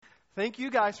Thank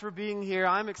you guys for being here.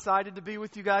 I'm excited to be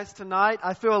with you guys tonight.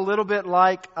 I feel a little bit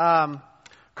like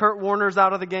Kurt Warner's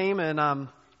out of the game and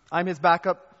I'm his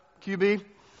backup QB.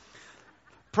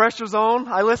 Pressure's on.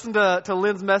 I listened to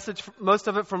Lynn's message, most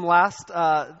of it from last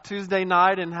Tuesday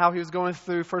night, and how he was going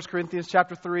through 1 Corinthians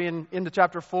chapter 3 and into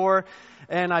chapter 4.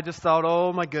 And I just thought,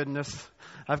 oh my goodness,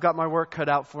 I've got my work cut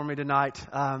out for me tonight.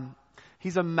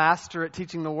 He's a master at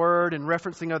teaching the Word and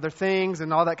referencing other things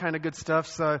and all that kind of good stuff.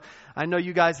 So I know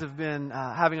you guys have been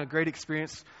having a great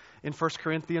experience in 1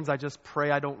 Corinthians. I just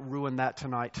pray I don't ruin that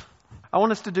tonight. I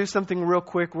want us to do something real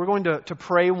quick. We're going to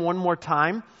pray one more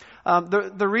time.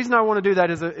 The reason I want to do that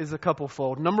is a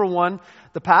couple-fold. Number one,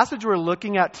 the passage we're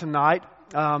looking at tonight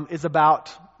is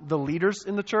about the leaders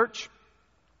in the church,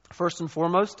 first and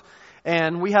foremost.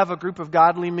 And we have a group of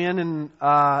godly men in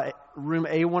room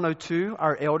A102.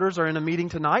 Our elders are in a meeting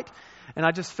tonight. And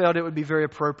I just felt it would be very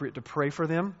appropriate to pray for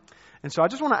them. And so I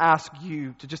just want to ask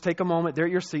you to just take a moment there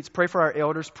at your seats. Pray for our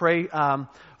elders. Pray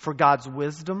for God's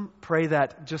wisdom. Pray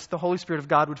that just the Holy Spirit of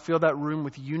God would fill that room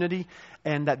with unity.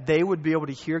 And that they would be able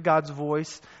to hear God's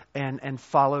voice and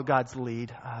follow God's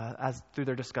lead as through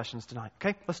their discussions tonight.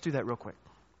 Okay, let's do that real quick.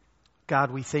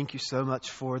 God, we thank you so much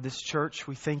for this church.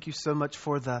 We thank you so much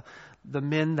for the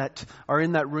men that are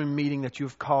in that room meeting that you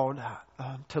have called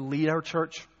to lead our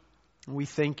church. We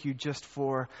thank you just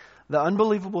for the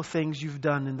unbelievable things you've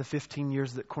done in the 15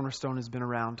 years that Cornerstone has been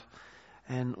around.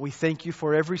 And we thank you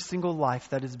for every single life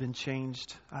that has been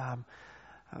changed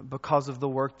because of the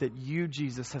work that you,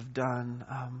 Jesus, have done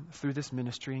through this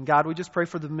ministry. And God, we just pray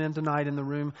for the men tonight in the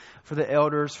room, for the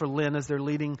elders, for Lynn as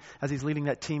he's leading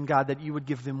that team, God, that you would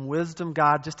give them wisdom,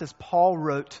 God, just as Paul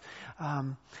wrote,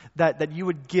 that you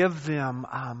would give them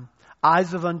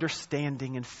eyes of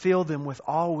understanding and fill them with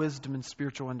all wisdom and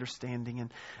spiritual understanding.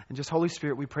 And just Holy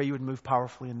Spirit, we pray you would move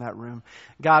powerfully in that room.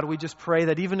 God, we just pray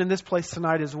that even in this place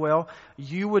tonight as well,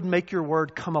 you would make your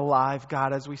word come alive,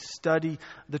 God, as we study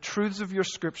the truths of your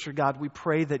scripture. God, we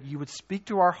pray that you would speak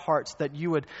to our hearts, that you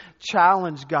would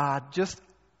challenge, God, just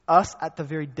us at the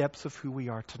very depths of who we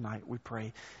are tonight, we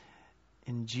pray.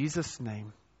 In Jesus'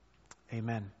 name,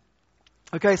 amen.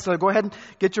 Okay, so go ahead and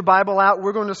get your Bible out.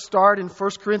 We're going to start in 1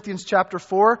 Corinthians chapter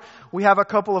 4. We have a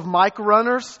couple of mic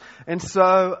runners. And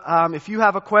so if you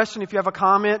have a question, if you have a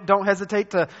comment, don't hesitate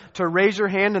to raise your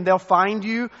hand and they'll find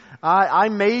you. I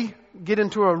may get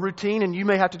into a routine and you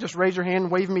may have to just raise your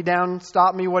hand, wave me down,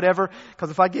 stop me, whatever.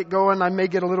 Because if I get going, I may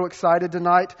get a little excited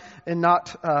tonight and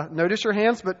not notice your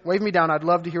hands. But wave me down. I'd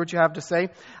love to hear what you have to say.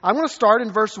 I'm going to start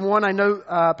in verse 1. I know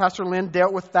Pastor Lynn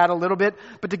dealt with that a little bit.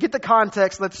 But to get the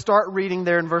context, let's start reading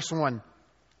there in verse 1.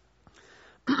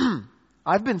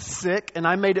 I've been sick and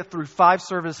I made it through 5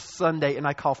 services Sunday and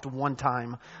I coughed one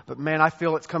time. But man, I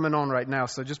feel it's coming on right now.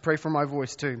 So just pray for my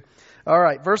voice too. All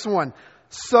right, verse 1.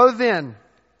 So then,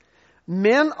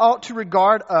 men ought to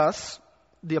regard us,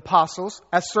 the apostles,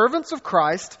 as servants of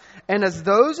Christ and as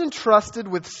those entrusted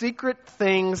with secret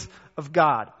things of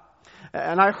God.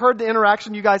 And I heard the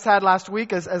interaction you guys had last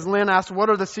week as Lynn asked, what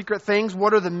are the secret things?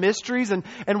 What are the mysteries? And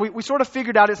we sort of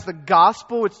figured out it's the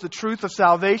gospel, it's the truth of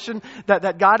salvation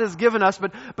that God has given us.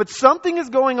 But something is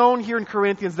going on here in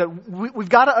Corinthians that we've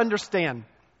got to understand.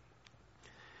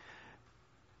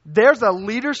 There's a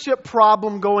leadership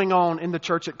problem going on in the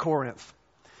church at Corinth.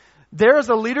 There is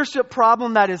a leadership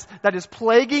problem that is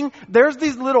plaguing. There's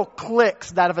these little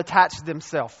cliques that have attached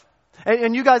themselves.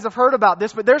 And you guys have heard about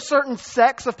this, but there's certain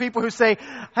sects of people who say,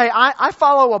 hey, I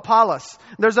follow Apollos.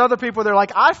 There's other people that are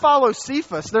like, I follow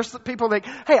Cephas. There's people like,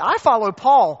 hey, I follow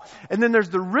Paul. And then there's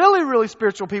the really, really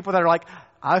spiritual people that are like,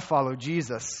 I follow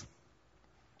Jesus.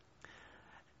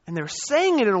 And they were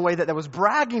saying it in a way that was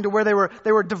bragging to where they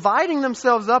were dividing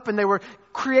themselves up and they were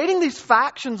creating these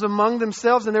factions among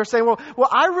themselves. And they were saying, well,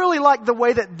 I really like the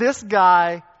way that this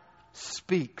guy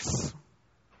speaks.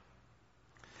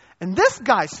 And this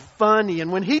guy's funny.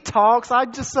 And when he talks,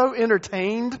 I'm just so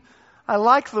entertained. I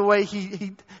like the way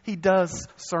he does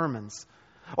sermons.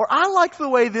 Or I like the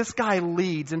way this guy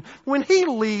leads. And when he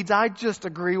leads, I just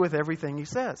agree with everything he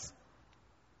says.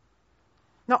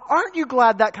 Now, aren't you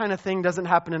glad that kind of thing doesn't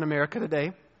happen in America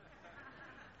today?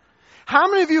 How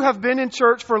many of you have been in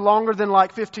church for longer than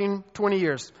like 15, 20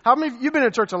 years? How many of you have been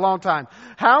in church a long time?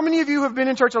 How many of you have been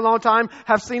in church a long time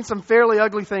have seen some fairly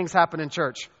ugly things happen in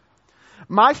church?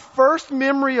 My first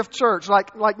memory of church,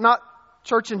 like not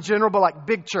church in general, but like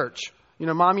big church,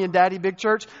 mommy and daddy, big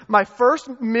church. My first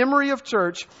memory of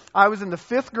church, I was in the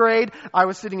 5th grade. I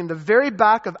was sitting in the very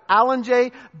back of Allen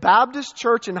J. Baptist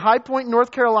Church in High Point,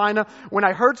 North Carolina, when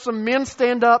I heard some men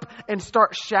stand up and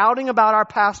start shouting about our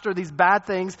pastor these bad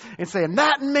things and saying,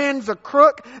 that man's a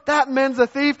crook, that man's a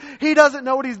thief, he doesn't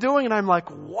know what he's doing. And I'm like,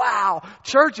 wow,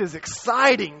 church is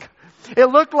exciting. It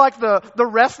looked like the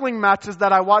wrestling matches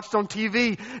that I watched on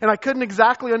TV, and I couldn't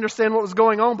exactly understand what was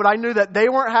going on, but I knew that they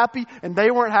weren't happy,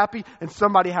 and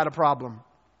somebody had a problem.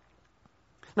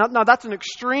 Now that's an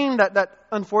extreme that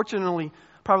unfortunately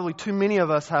probably too many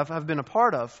of us have been a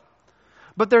part of.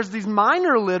 But there's these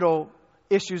minor little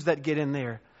issues that get in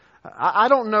there. I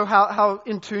don't know how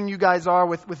in tune you guys are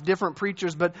with different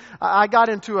preachers, but I got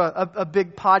into a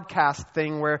big podcast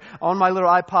thing where on my little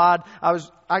iPod, I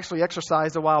was actually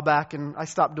exercised a while back and I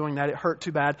stopped doing that. It hurt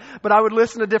too bad. But I would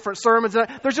listen to different sermons. And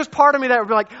there's just part of me that would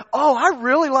be like, oh, I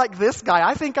really like this guy.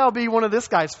 I think I'll be one of this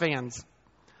guy's fans.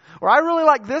 Or I really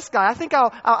like this guy. I think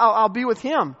I'll be with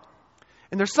him.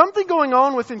 And there's something going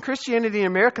on within Christianity in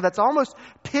America that's almost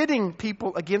pitting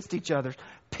people against each other.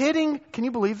 Pitting, can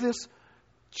you believe this?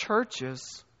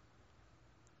 Churches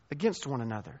against one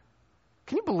another.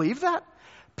 Can you believe that?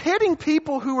 Pitting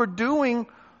people who are doing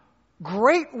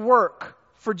great work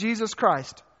for Jesus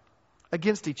Christ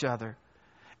against each other.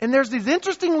 And there's this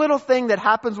interesting little thing that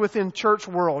happens within church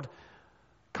world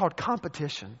called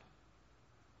competition.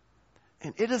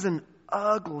 And it is an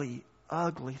ugly,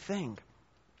 ugly thing.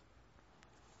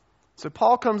 So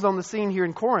Paul comes on the scene here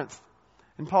in Corinth,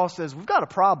 and Paul says, we've got a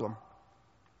problem.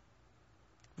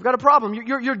 We've got a problem.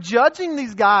 You're judging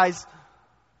these guys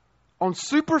on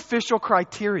superficial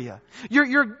criteria.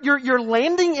 You're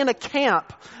landing in a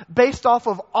camp based off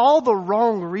of all the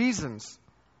wrong reasons.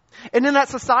 And in that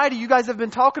society you guys have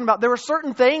been talking about, there were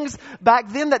certain things back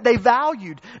then that they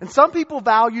valued. And some people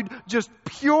valued just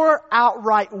pure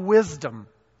outright wisdom.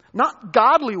 Not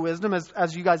godly wisdom,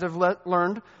 as you guys have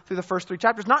learned through the first 3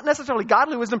 chapters. Not necessarily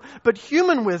godly wisdom, but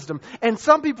human wisdom. And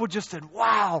some people just said,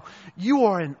 wow, you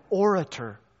are an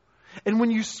orator. And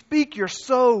when you speak, you're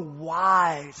so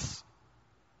wise.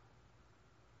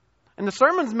 And the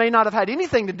sermons may not have had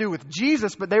anything to do with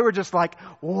Jesus, but they were just like,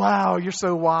 wow, you're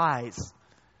so wise.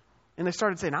 And they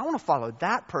started saying, I want to follow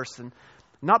that person.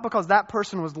 Not because that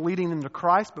person was leading them to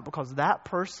Christ, but because that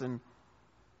person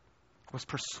was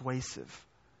persuasive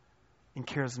and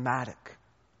charismatic.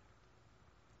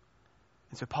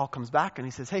 And so Paul comes back and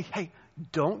he says, hey,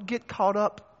 don't get caught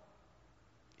up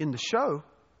in the show.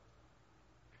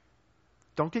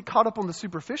 Don't get caught up on the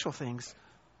superficial things.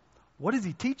 What is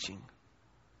he teaching?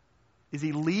 Is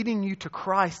he leading you to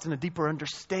Christ in a deeper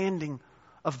understanding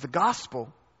of the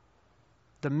gospel,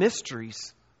 the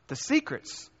mysteries, the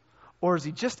secrets? Or is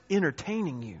he just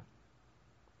entertaining you?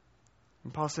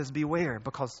 And Paul says, beware,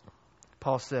 because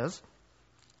Paul says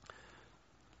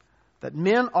that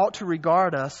men ought to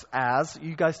regard us as,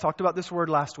 you guys talked about this word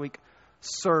last week,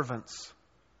 servants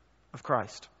of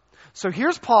Christ. So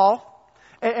here's Paul.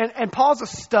 And Paul's a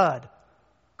stud.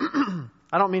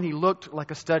 I don't mean he looked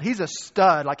like a stud. He's a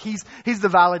stud. Like he's the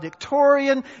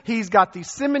valedictorian. He's got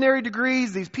these seminary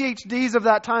degrees, these PhDs of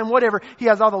that time, whatever. He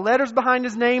has all the letters behind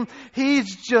his name.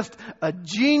 He's just a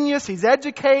genius. He's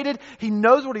educated. He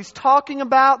knows what he's talking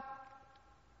about.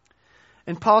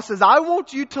 And Paul says, I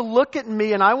want you to look at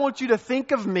me and I want you to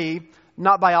think of me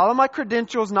not by all of my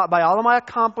credentials, not by all of my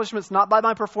accomplishments, not by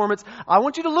my performance. I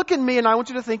want you to look at me and I want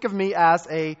you to think of me as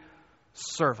a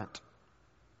servant.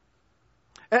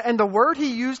 And the word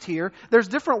he used here, there's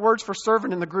different words for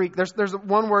servant in the Greek. There's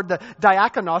one word, the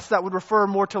diakonos, that would refer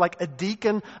more to like a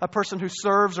deacon, a person who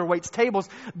serves or waits tables.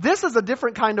 This is a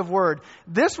different kind of word.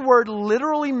 This word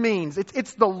literally means,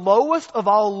 it's the lowest of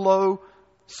all low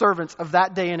servants of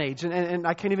that day and age. And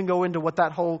I can't even go into what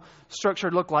that whole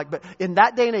structure looked like. But in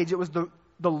that day and age, it was the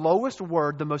lowest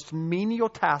word, the most menial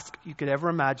task you could ever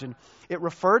imagine. It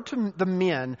referred to the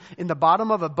men in the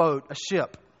bottom of a boat, a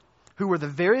ship, who were the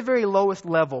very, very lowest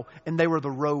level, and they were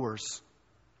the rowers.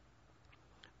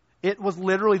 It was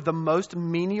literally the most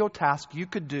menial task you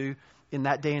could do in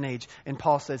that day and age. And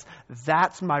Paul says,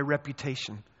 that's my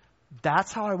reputation.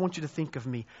 That's how I want you to think of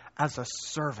me, as a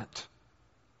servant.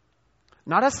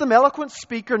 Not as some eloquent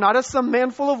speaker, not as some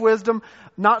man full of wisdom,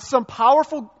 not some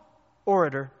powerful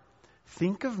orator.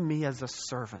 Think of me as a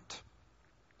servant.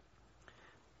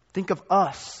 Think of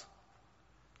us,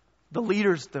 the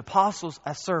leaders, the apostles,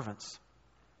 as servants.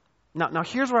 Now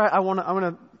here's where I want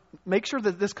to make sure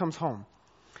that this comes home.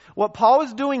 What Paul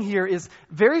is doing here is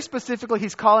very specifically,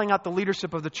 he's calling out the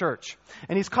leadership of the church.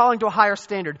 And he's calling to a higher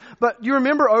standard. But you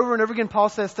remember over and over again, Paul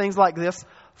says things like this: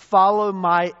 follow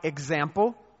my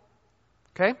example.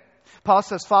 Okay? Paul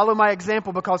says, follow my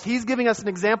example, because he's giving us an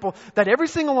example that every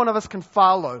single one of us can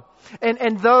follow.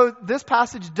 And though this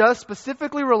passage does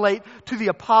specifically relate to the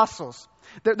apostles,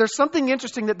 there's something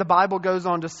interesting that the Bible goes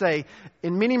on to say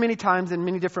in many, many times in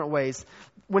many different ways.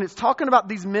 When it's talking about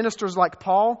these ministers like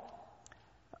Paul,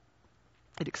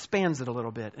 it expands it a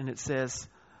little bit. And it says,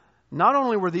 not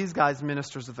only were these guys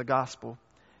ministers of the gospel,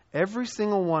 every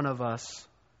single one of us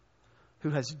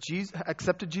who has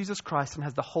accepted Jesus Christ and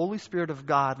has the Holy Spirit of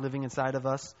God living inside of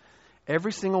us,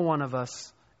 every single one of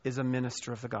us is a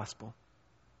minister of the gospel.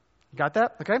 Got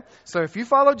that? Okay? So if you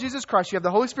follow Jesus Christ, you have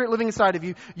the Holy Spirit living inside of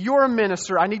you, you're a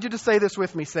minister. I need you to say this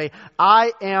with me. Say,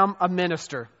 I am a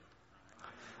minister.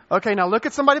 Okay, now look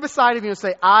at somebody beside of you and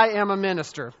say, I am a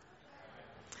minister.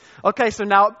 Okay, so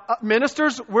now,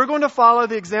 ministers, we're going to follow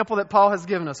the example that Paul has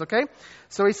given us, okay?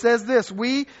 So he says this,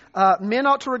 men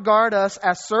ought to regard us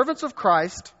as servants of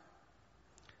Christ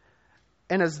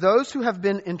and as those who have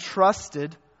been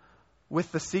entrusted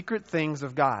with the secret things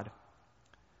of God.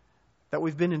 That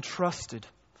we've been entrusted.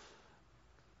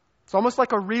 It's almost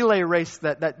like a relay race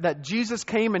that Jesus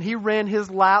came and he ran his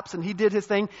laps and he did his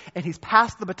thing and he's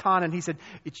passed the baton and he said,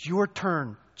 it's your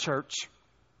turn, church.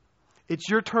 It's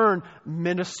your turn,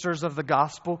 ministers of the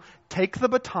gospel. Take the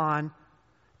baton,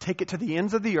 take it to the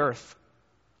ends of the earth.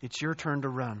 It's your turn to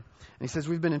run. And he says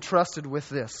we've been entrusted with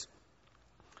this.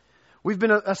 We've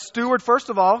been a steward, first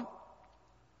of all,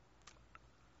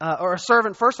 or a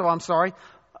servant, first of all,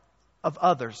 of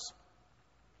others.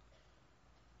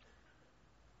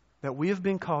 That we have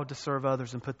been called to serve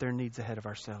others and put their needs ahead of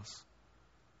ourselves.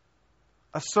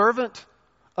 A servant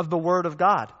of the Word of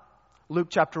God. Luke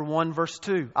chapter 1, verse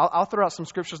 2. I'll throw out some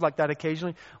scriptures like that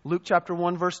occasionally. Luke chapter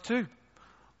 1, verse 2.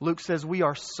 Luke says we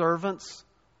are servants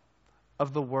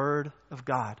of the Word of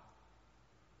God.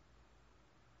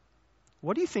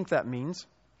 What do you think that means?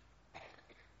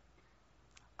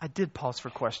 I did pause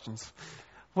for questions.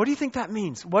 What do you think that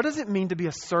means? What does it mean to be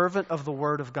a servant of the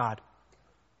Word of God?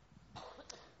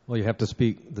 Well, you have to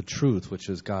speak the truth, which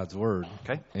is God's Word.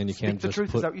 Okay. And you can't speak the just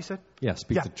truth, put, is that what you said? Yeah,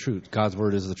 speak the truth. God's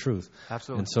Word is the truth.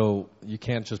 Absolutely. And so you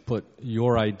can't just put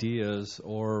your ideas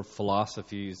or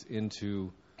philosophies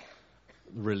into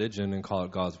religion and call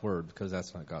it God's Word, because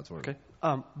that's not God's Word. Okay.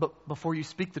 But before you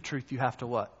speak the truth, you have to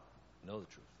what? Know the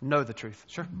truth. Know the truth.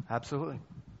 Sure. Absolutely.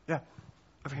 Yeah.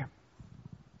 Over here.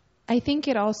 I think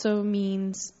it also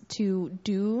means to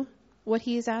do what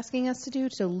he is asking us to do,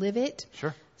 to live it.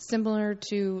 Sure. Similar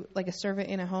to like a servant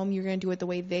in a home, you're going to do it the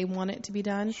way they want it to be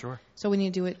done. Sure. So we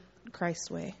need to do it Christ's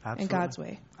way. Absolutely. And God's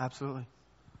way. Absolutely.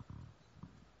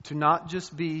 To not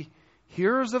just be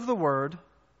hearers of the word,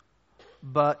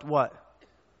 but what?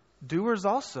 Doers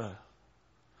also.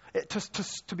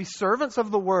 To be servants of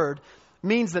the word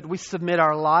means that we submit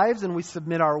our lives and we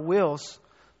submit our wills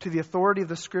to the authority of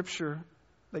the Scripture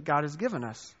that God has given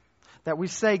us. That we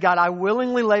say, God, I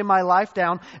willingly lay my life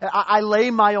down. I lay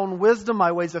my own wisdom,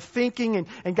 my ways of thinking.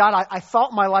 And God, I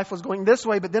thought my life was going this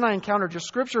way, but then I encountered your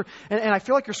Scripture. And I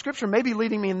feel like your Scripture may be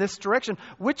leading me in this direction.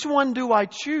 Which one do I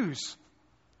choose?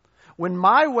 When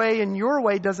my way and your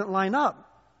way doesn't line up,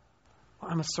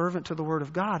 I'm a servant to the Word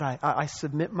of God. I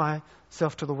submit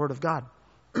myself to the Word of God.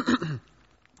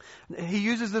 He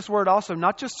uses this word also,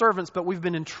 not just servants, but we've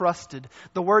been entrusted.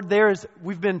 The word there is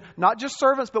we've been not just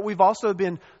servants, but we've also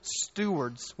been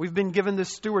stewards. We've been given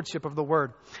this stewardship of the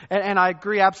word. And I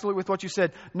agree absolutely with what you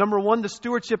said. Number one, the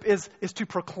stewardship is to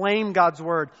proclaim God's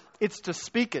word. It's to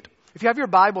speak it. If you have your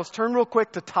Bibles, turn real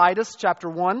quick to Titus chapter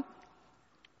 1.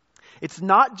 It's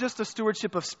not just a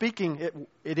stewardship of speaking.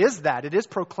 It is that. It is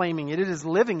proclaiming it. It is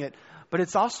living it. But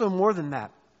it's also more than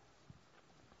that.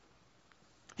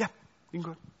 Yeah, you can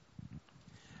go ahead.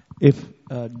 If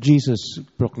Jesus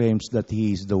proclaims that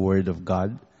He is the Word of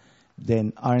God,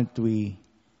 then aren't we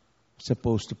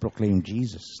supposed to proclaim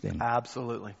Jesus then?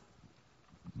 Absolutely.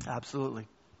 Absolutely.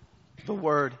 The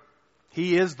Word.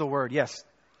 He is the Word, yes.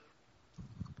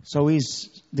 So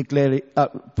He's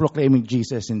proclaiming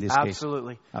Jesus in this case?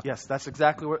 Absolutely. Okay. Yes, that's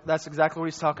exactly what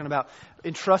he's talking about.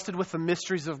 Entrusted with the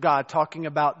mysteries of God, talking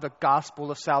about the gospel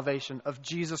of salvation, of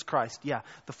Jesus Christ. Yeah,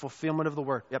 the fulfillment of the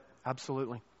Word. Yep,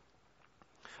 absolutely.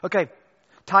 Okay,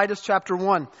 Titus chapter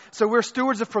 1. So we're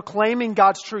stewards of proclaiming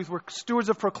God's truth. We're stewards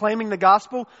of proclaiming the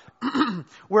gospel.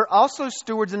 We're also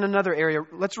stewards in another area.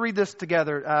 Let's read this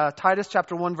together. Titus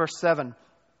chapter 1, verse 7.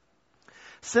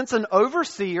 Since an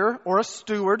overseer or a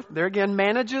steward, there again,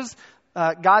 manages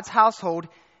God's household,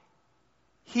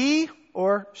 he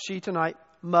or she tonight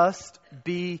must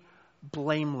be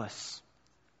blameless.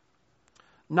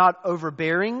 Not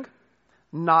overbearing,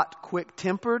 not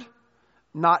quick-tempered,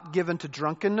 not given to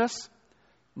drunkenness,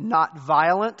 not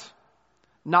violent,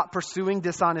 not pursuing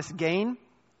dishonest gain,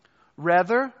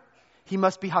 Rather, he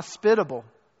must be hospitable,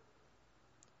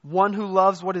 one who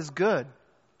loves what is good,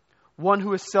 one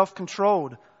who is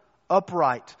self-controlled,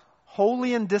 upright,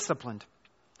 holy, and disciplined.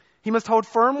 He must hold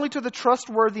firmly to the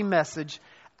trustworthy message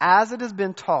as it has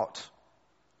been taught.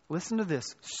 Listen to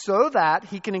this. So that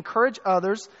he can encourage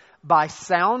others by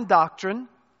sound doctrine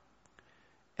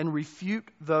and refute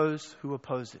those who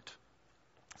oppose it.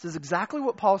 This is exactly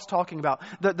what Paul's talking about.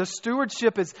 The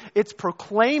stewardship it's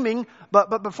proclaiming,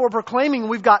 but before proclaiming,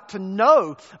 we've got to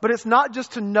know. But it's not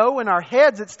just to know in our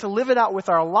heads, it's to live it out with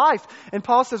our life. And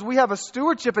Paul says we have a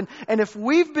stewardship, and if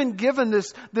we've been given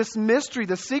this mystery,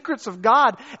 the secrets of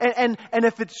God, and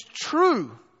if it's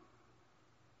true,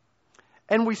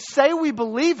 and we say we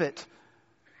believe it,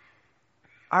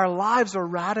 our lives are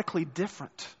radically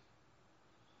different.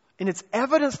 And it's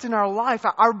evidenced in our life.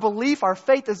 Our belief, our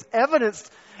faith is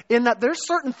evidenced in that there's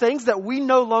certain things that we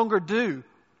no longer do.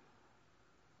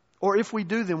 Or if we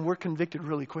do them, we're convicted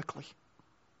really quickly.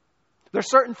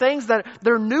 There's certain things that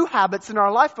they're new habits in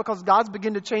our life because God's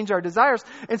begun to change our desires.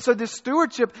 And so this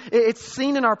stewardship, it's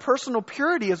seen in our personal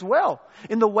purity as well.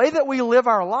 In the way that we live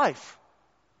our life.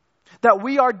 That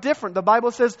we are different. The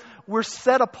Bible says we're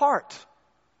set apart.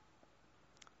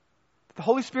 The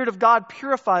Holy Spirit of God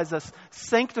purifies us,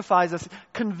 sanctifies us,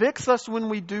 convicts us when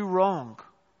we do wrong.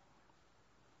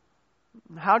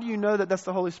 How do you know that that's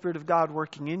the Holy Spirit of God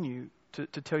working in you to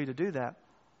tell you to do that?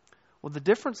 Well, the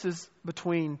difference is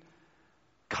between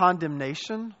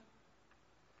condemnation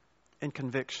and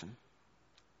conviction.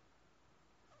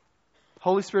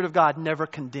 Holy Spirit of God never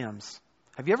condemns.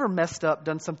 Have you ever messed up,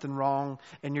 done something wrong,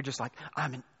 and you're just like,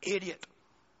 I'm an idiot.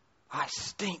 I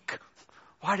stink.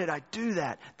 Why did I do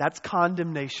that? That's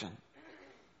condemnation.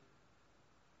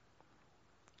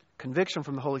 Conviction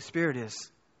from the Holy Spirit is,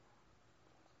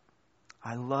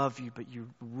 I love you, but you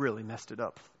really messed it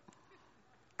up.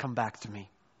 Come back to me.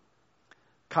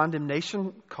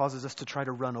 Condemnation causes us to try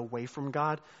to run away from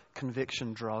God.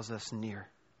 Conviction draws us near.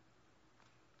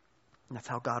 And that's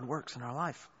how God works in our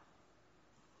life.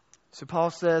 So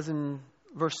Paul says in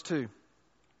verse 2,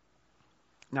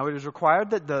 now it is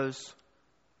required that those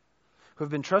who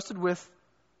have been trusted with,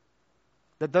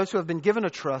 that those who have been given a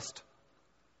trust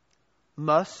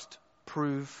must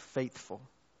prove faithful.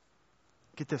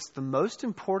 Get this, the most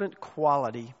important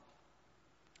quality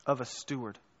of a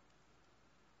steward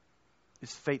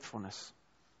is faithfulness.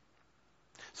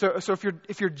 So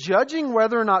if you're judging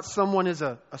whether or not someone is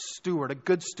a steward, a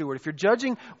good steward, if you're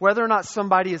judging whether or not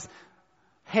somebody is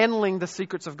handling the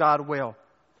secrets of God well,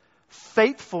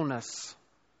 faithfulness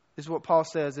is what Paul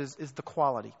says is the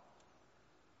quality.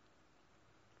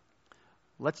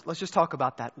 Let's just talk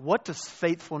about that. What does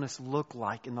faithfulness look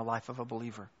like in the life of a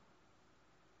believer?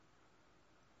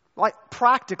 Like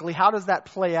practically, how does that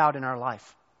play out in our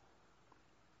life?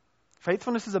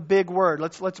 Faithfulness is a big word.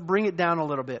 Let's bring it down a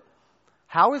little bit.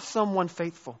 How is someone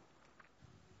faithful?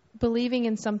 Believing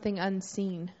in something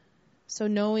unseen. So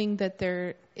knowing that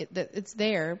that it's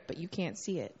there, but you can't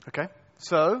see it. Okay.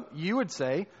 So you would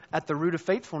say at the root of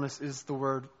faithfulness is the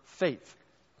word faith.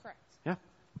 Correct. Yeah.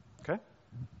 Okay.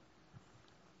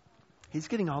 He's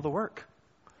getting all the work.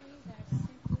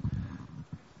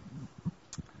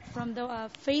 From the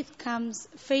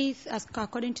faith as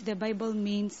according to the Bible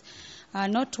means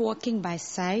not walking by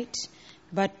sight,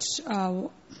 but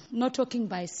not walking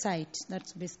by sight.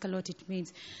 That's basically what it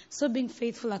means. So being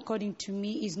faithful according to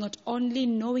me is not only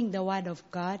knowing the word of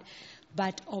God,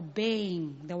 but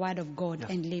obeying the word of God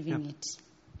and living it.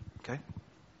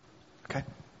 Okay.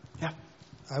 Yeah.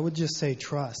 I would just say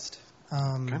trust.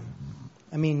 Okay.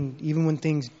 I mean, even when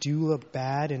things do look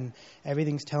bad and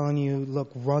everything's telling you,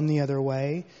 look, run the other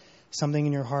way, something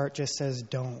in your heart just says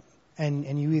don't.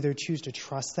 And you either choose to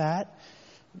trust that,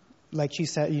 like she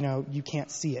said, you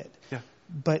can't see it. Yeah.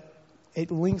 But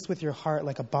it links with your heart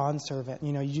like a bondservant.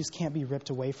 You just can't be ripped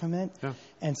away from it. Yeah.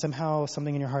 And somehow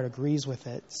something in your heart agrees with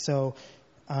it. So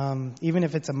even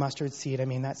if it's a mustard seed, I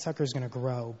mean, that sucker's going to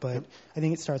grow. But I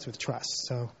think it starts with trust.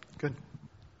 So Good.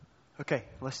 Okay,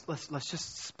 let's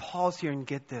just pause here and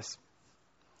get this.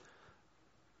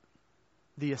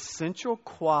 The essential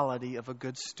quality of a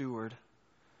good steward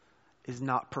is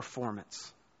not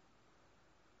performance.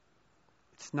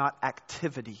 It's not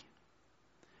activity.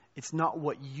 It's not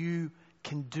what you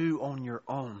can do on your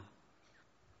own.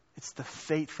 It's the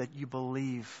faith that you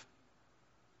believe.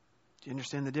 Do you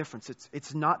understand the difference?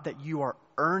 It's not that you are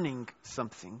earning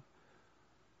something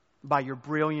by your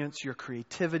brilliance, your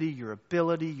creativity, your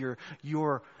ability,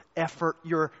 your effort,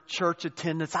 your church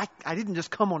attendance. I didn't just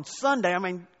come on Sunday. I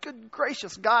mean, good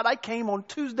gracious God, I came on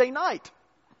Tuesday night.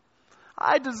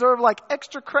 I deserve like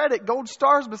extra credit, gold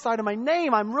stars beside of my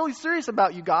name. I'm really serious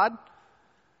about you, God.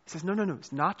 says, no.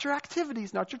 It's not your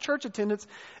activities, not your church attendance.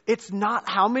 It's not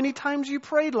how many times you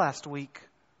prayed last week.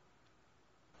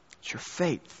 It's your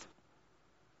faith.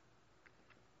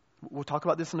 We'll talk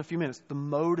about this in a few minutes. The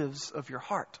motives of your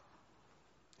heart.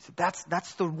 So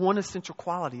that's the one essential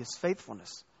quality is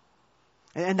faithfulness.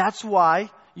 And that's why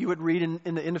you would read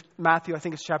in the end of Matthew, I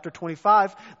think it's chapter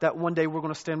 25, that one day we're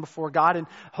going to stand before God and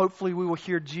hopefully we will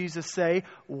hear Jesus say,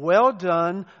 well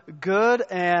done, good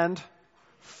and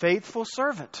faithful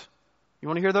servant. You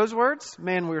want to hear those words?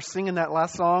 Man, we were singing that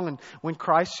last song, and when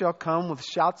Christ shall come with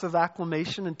shouts of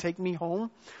acclamation and take me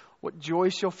home, what joy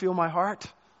shall fill my heart.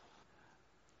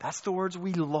 That's the words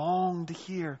we long to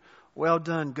hear. Well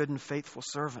done, good and faithful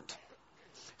servant.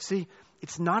 See,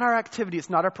 it's not our activity.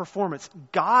 It's not our performance.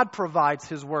 God provides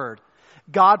His Word.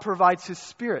 God provides His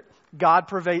Spirit. God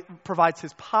provides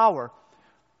His power.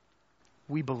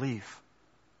 We believe.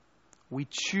 We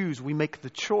choose. We make the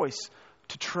choice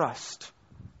to trust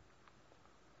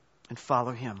and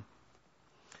follow Him.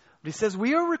 But He says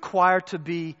we are required to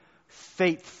be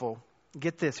faithful.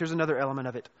 Get this. Here's another element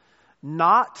of it.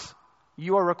 Not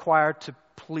you are required to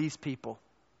please people.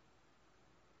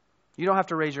 You don't have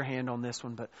to raise your hand on this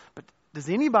one, but does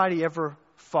anybody ever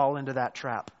fall into that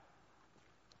trap?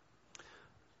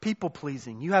 People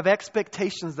pleasing. You have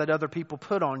expectations that other people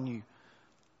put on you.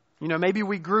 You know, maybe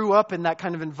we grew up in that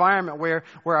kind of environment where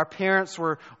our parents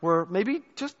were maybe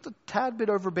just a tad bit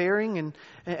overbearing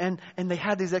and they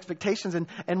had these expectations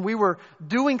and we were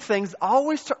doing things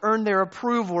always to earn their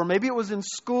approval, or maybe it was in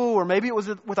school, or maybe it was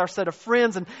with our set of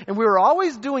friends and we were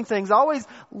always doing things, always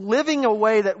living a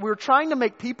way that we were trying to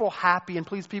make people happy and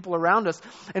please people around us.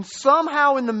 And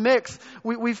somehow in the mix,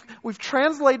 we've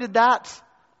translated that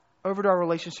over to our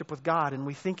relationship with God. And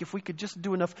we think if we could just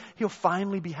do enough, He'll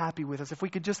finally be happy with us. If we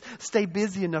could just stay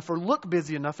busy enough or look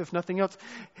busy enough, if nothing else,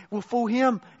 we'll fool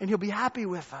Him and He'll be happy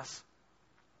with us.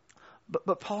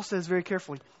 But Paul says very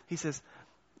carefully, he says,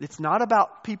 it's not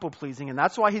about people pleasing. And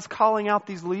that's why he's calling out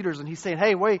these leaders. And he's saying,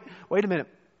 hey, wait a minute.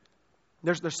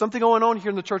 There's something going on here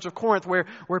in the church of Corinth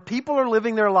where people are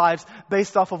living their lives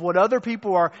based off of what other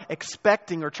people are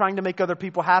expecting or trying to make other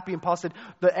people happy. And Paul said,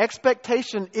 the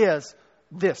expectation is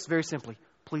this, very simply,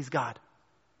 please God.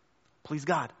 Please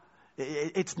God.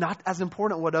 It's not as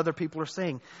important what other people are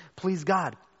saying. Please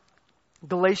God.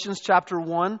 Galatians chapter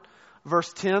 1,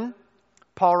 verse 10,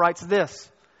 Paul writes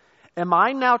this, am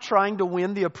I now trying to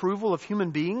win the approval of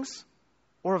human beings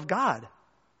or of God?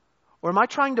 Or am I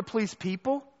trying to please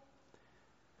people?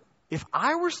 If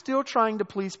I were still trying to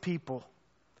please people,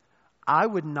 I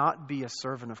would not be a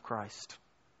servant of Christ.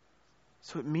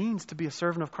 So it means to be a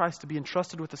servant of Christ, to be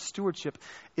entrusted with a stewardship,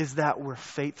 is that we're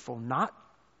faithful, not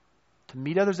to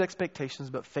meet others'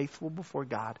 expectations, but faithful before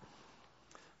God.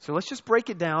 So let's just break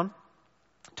it down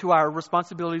to our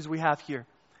responsibilities we have here.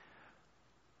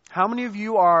 How many of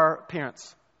you are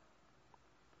parents?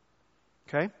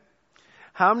 Okay.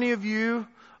 How many of you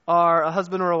are a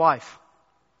husband or a wife?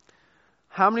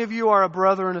 How many of you are a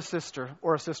brother and a sister,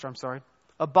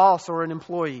 a boss or an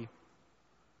employee,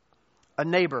 a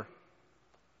neighbor?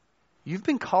 You've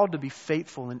been called to be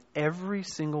faithful in every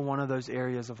single one of those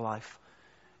areas of life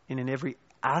and in every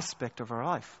aspect of our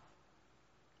life.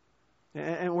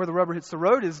 And where the rubber hits the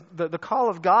road is the call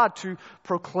of God to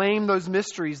proclaim those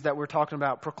mysteries that we're talking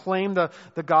about, proclaim the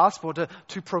gospel,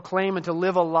 to proclaim and to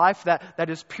live a life that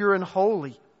is pure and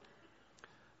holy.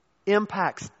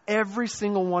 Impacts every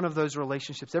single one of those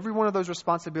relationships, every one of those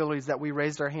responsibilities that we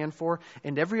raised our hand for,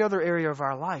 and every other area of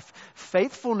our life.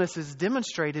 Faithfulness is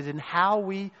demonstrated in how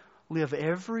we live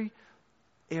every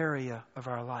area of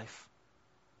our life.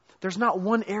 There's not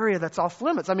one area that's off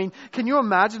limits. I mean, can you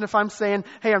imagine if I'm saying,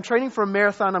 hey, I'm training for a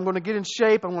marathon, I'm going to get in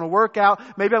shape, I'm going to work out,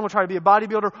 maybe I'm going to try to be a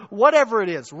bodybuilder, whatever it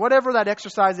is, whatever that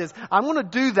exercise is, I'm going to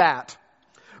do that.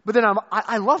 But then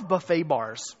I love buffet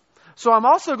bars. So I'm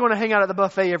also going to hang out at the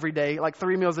buffet every day, like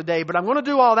 3 meals a day, but I'm going to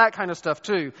do all that kind of stuff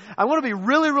too. I'm going to be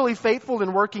really, really faithful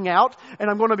in working out, and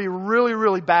I'm going to be really,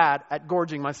 really bad at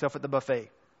gorging myself at the buffet.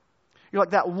 You're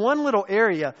like, that one little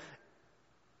area,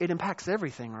 it impacts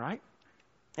everything, right?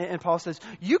 And Paul says,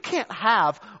 you can't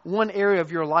have one area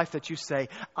of your life that you say,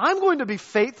 I'm going to be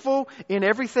faithful in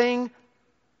everything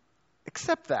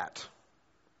except that.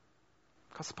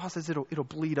 Because Paul says it'll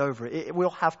bleed over. It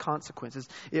will have consequences.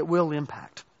 It will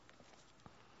impact.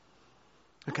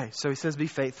 Okay, so he says be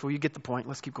faithful. You get the point.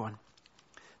 Let's keep going.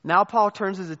 Now Paul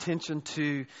turns his attention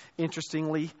to,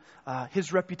 interestingly,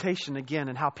 his reputation again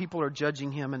and how people are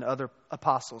judging him and other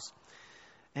apostles.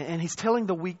 And he's telling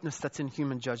the weakness that's in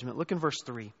human judgment. Look in verse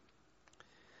 3.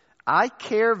 I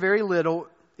care very little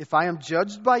if I am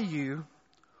judged by you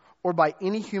or by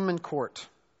any human court.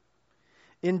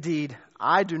 Indeed,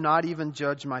 I do not even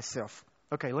judge myself.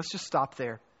 Okay, let's just stop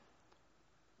there.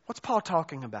 What's Paul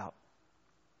talking about?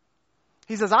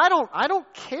 He says, I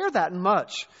don't care that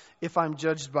much if I'm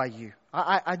judged by you.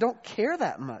 I don't care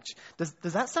that much.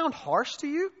 Does that sound harsh to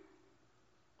you?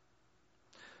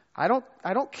 I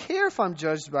don't care if I'm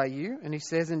judged by you. And he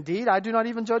says, indeed, I do not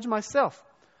even judge myself.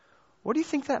 What do you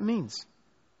think that means?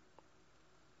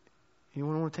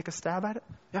 Anyone want to take a stab at it?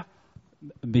 Yeah.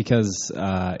 Because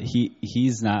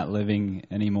he's not living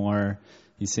anymore.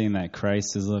 He's saying that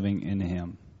Christ is living in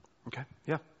him. Okay.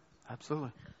 Yeah,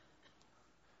 absolutely.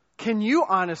 Can you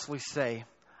honestly say,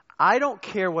 I don't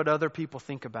care what other people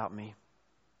think about me?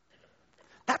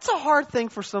 That's a hard thing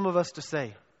for some of us to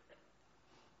say.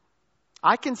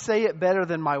 I can say it better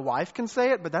than my wife can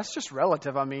say it, but that's just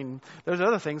relative. I mean, there's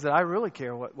other things that I really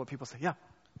care what people say. Yeah.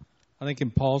 I think in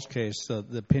Paul's case,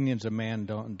 the opinions of man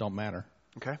don't matter.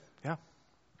 Okay. Yeah.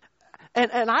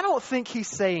 And I don't think he's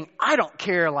saying, I don't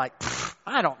care, like,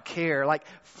 I don't care, like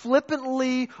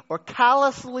flippantly or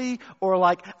callously or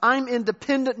like, I'm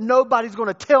independent, nobody's going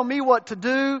to tell me what to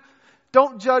do,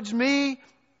 don't judge me.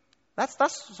 That's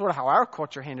sort of how our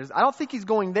culture handles it. I don't think he's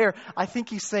going there. I think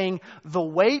he's saying the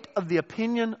weight of the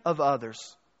opinion of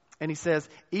others. And he says,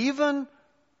 even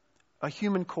a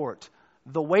human court,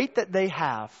 the weight that they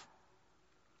have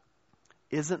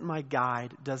isn't my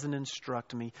guide, doesn't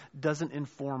instruct me, doesn't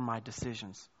inform my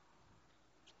decisions.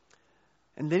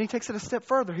 And then he takes it a step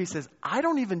further. He says, I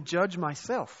don't even judge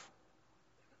myself.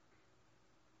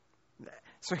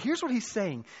 So here's what he's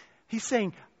saying. He's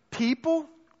saying people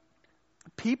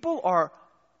are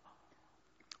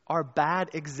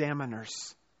bad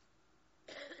examiners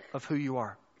of who you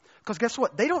are. Because guess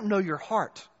what? They don't know your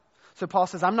heart. So Paul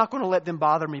says, I'm not going to let them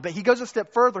bother me. But he goes a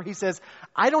step further. He says,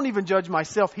 I don't even judge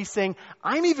myself. He's saying,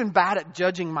 I'm even bad at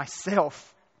judging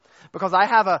myself. Because I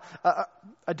have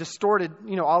a distorted,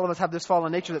 all of us have this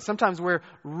fallen nature that sometimes we're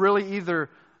really either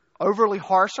overly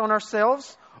harsh on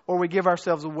ourselves or we give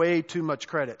ourselves way too much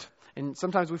credit. And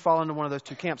sometimes we fall into one of those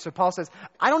two camps. So Paul says,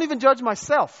 I don't even judge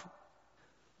myself.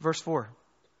 Verse 4.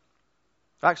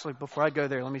 Actually, before I go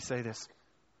there, let me say this.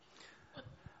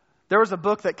 There was a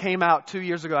book that came out 2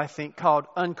 years ago, I think, called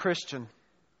Unchristian.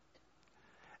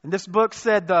 And this book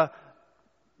said the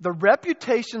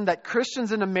reputation that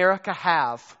Christians in America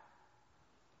have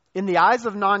in the eyes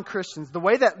of non-Christians, the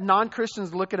way that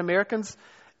non-Christians look at Americans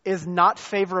is not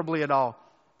favorably at all.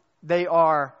 They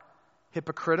are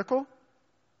hypocritical,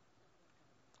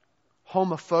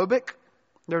 homophobic.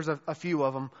 There's a few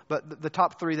of them, but the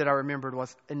top three that I remembered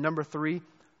was, and number 3,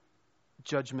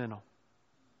 judgmental.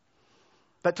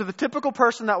 But to the typical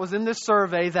person that was in this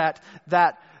survey that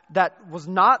was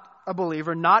not a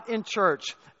believer, not in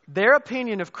church, their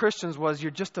opinion of Christians was,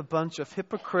 you're just a bunch of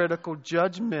hypocritical,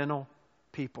 judgmental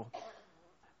people.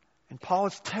 And Paul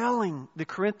is telling the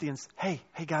Corinthians, hey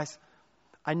guys,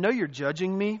 I know you're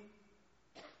judging me,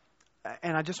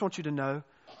 and I just want you to know,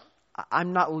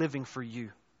 I'm not living for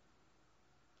you.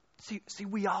 See,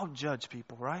 we all judge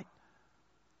people, right?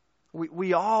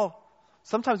 We all,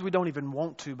 sometimes we don't even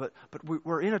want to, but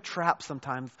we're in a trap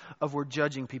sometimes of we're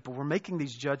judging people. We're making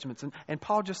these judgments. And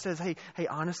Paul just says, hey,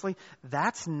 honestly,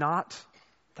 that's not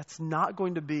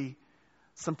going to be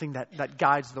something that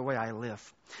guides the way I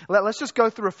live. Let's just go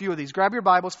through a few of these. Grab your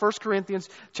Bibles. 1 Corinthians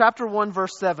chapter 1,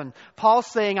 verse 7. Paul's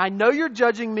saying, I know you're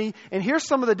judging me, and here's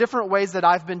some of the different ways that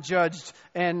I've been judged,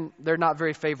 and they're not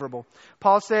very favorable.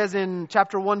 Paul says in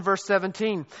chapter 1, verse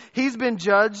 17, he's been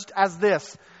judged as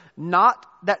this. Not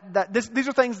that these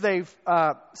are things they've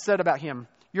said about him.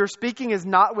 Your speaking is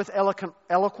not with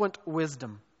eloquent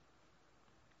wisdom.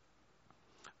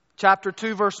 Chapter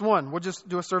 2, verse 1. We'll just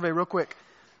do a survey real quick.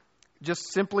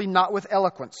 Just simply not with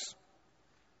eloquence.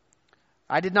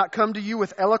 I did not come to you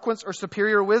with eloquence or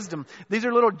superior wisdom. These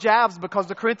are little jabs because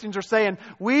the Corinthians are saying,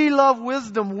 we love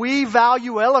wisdom, we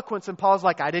value eloquence. And Paul's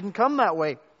like, I didn't come that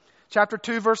way. Chapter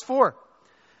 2, verse 4.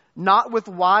 Not with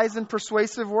wise and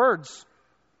persuasive words.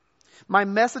 My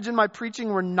message and my preaching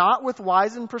were not with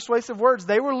wise and persuasive words.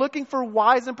 They were looking for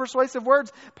wise and persuasive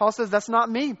words. Paul says, that's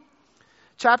not me.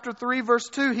 Chapter 3, verse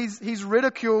 2, he's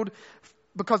ridiculed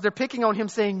because they're picking on him,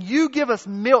 saying, you give us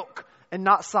milk and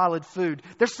not solid food.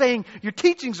 They're saying, your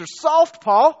teachings are soft,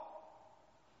 Paul.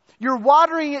 You're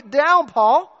watering it down,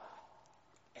 Paul.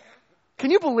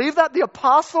 Can you believe that? The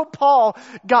Apostle Paul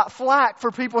got flack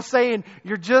for people saying,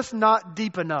 you're just not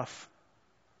deep enough.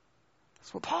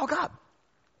 That's what Paul got.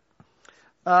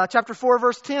 Chapter 4,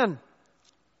 verse 10.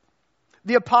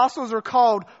 The apostles are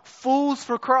called fools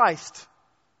for Christ.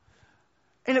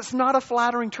 And it's not a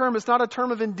flattering term. It's not a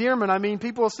term of endearment. I mean,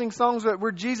 people sing songs that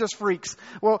we're Jesus freaks.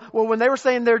 Well, when they were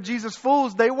saying they're Jesus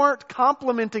fools, they weren't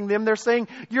complimenting them. They're saying,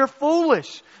 you're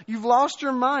foolish. You've lost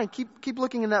your mind. Keep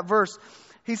looking in that verse.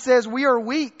 He says, we are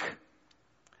weak.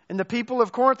 And the people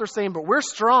of Corinth are saying, but we're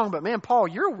strong. But man, Paul,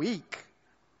 you're weak.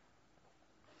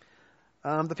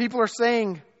 The people are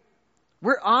saying,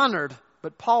 we're honored.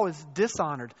 But Paul is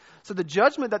dishonored. So the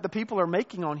judgment that the people are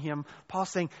making on him, Paul's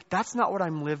saying, that's not what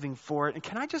I'm living for. And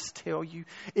can I just tell you,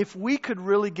 if we could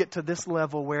really get to this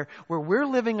level where we're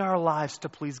living our lives to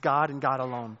please God and God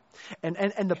alone,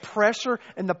 and the pressure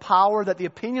and the power that the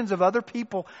opinions of other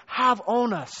people have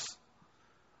on us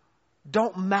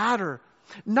don't matter.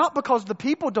 Not because the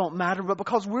people don't matter, but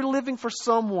because we're living for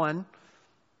someone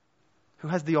who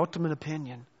has the ultimate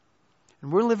opinion.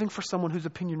 And we're living for someone whose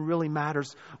opinion really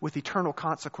matters with eternal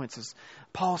consequences.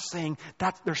 Paul's saying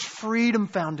that there's freedom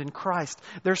found in Christ.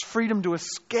 There's freedom to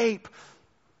escape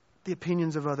the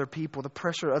opinions of other people, the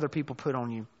pressure other people put on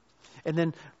you. And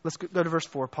then let's go to verse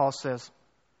 4. Paul says,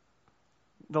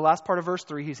 the last part of verse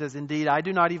 3, he says, indeed, I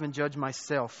do not even judge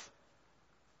myself.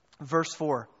 Verse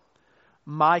 4,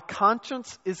 my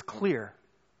conscience is clear,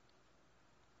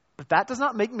 but that does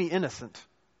not make me innocent.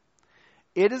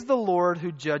 It is the Lord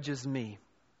who judges me.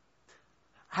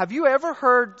 Have you ever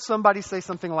heard somebody say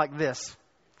something like this?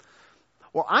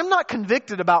 Well, I'm not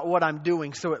convicted about what I'm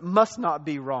doing, so it must not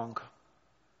be wrong.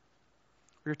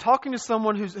 You're talking to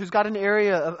someone who's got an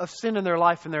area of sin in their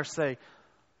life, and they're saying,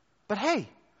 but hey,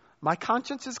 my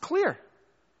conscience is clear.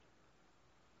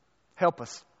 Help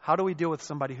us. How do we deal with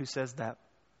somebody who says that?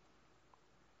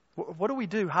 What do we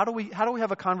do? How do we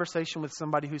have a conversation with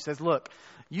somebody who says, look,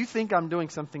 you think I'm doing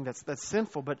something that's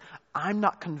sinful, but I'm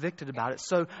not convicted about it.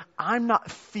 So I'm not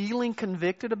feeling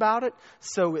convicted about it,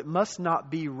 so it must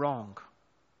not be wrong.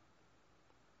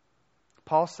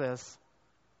 Paul says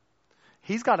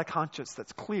he's got a conscience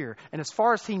that's clear. And as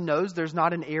far as he knows, there's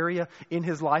not an area in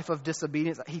his life of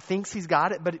disobedience. He thinks he's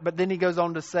got it, but then he goes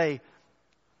on to say,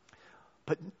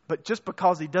 but just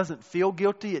because he doesn't feel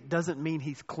guilty, it doesn't mean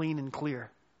he's clean and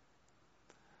clear.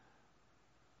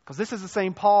 Because this is the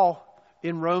same Paul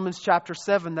in Romans chapter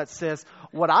 7 that says,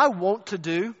 what I want to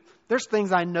do, there's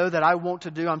things I know that I want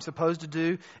to do, I'm supposed to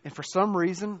do, and for some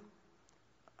reason,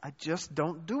 I just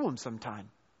don't do them sometimes.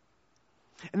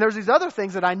 And there's these other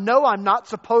things that I know I'm not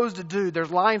supposed to do. There's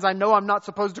lines I know I'm not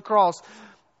supposed to cross.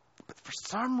 But for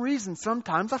some reason,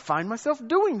 sometimes I find myself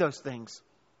doing those things.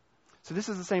 So this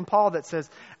is the same Paul that says,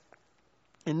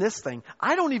 in this thing,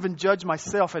 I don't even judge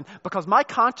myself, and because my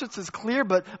conscience is clear,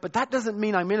 but that doesn't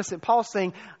mean I'm innocent. Paul's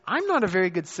saying, I'm not a very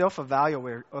good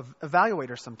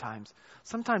self-evaluator sometimes.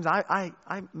 Sometimes I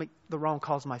make the wrong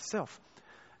calls myself.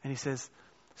 And he says,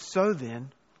 so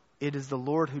then, it is the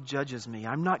Lord who judges me.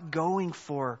 I'm not going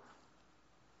for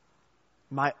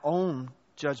my own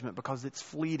judgment because it's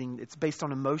fleeting. It's based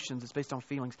on emotions. It's based on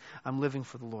feelings. I'm living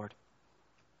for the Lord.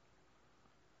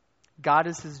 God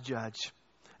is his judge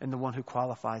and the one who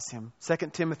qualifies him. 2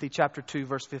 Timothy chapter 2,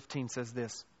 verse 15 says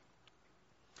this.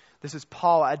 This is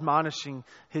Paul admonishing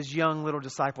his young little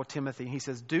disciple Timothy. He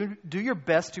says, do your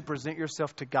best to present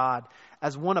yourself to God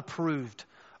as one approved,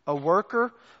 a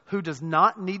worker who does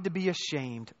not need to be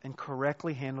ashamed and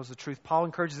correctly handles the truth. Paul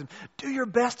encourages him, do your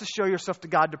best to show yourself to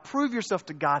God, to prove yourself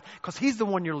to God, because he's the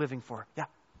one you're living for. Yeah.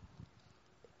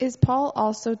 Is Paul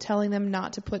also telling them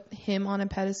not to put him on a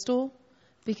pedestal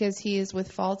because he is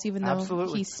with fault, even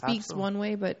though he speaks one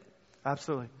way, but...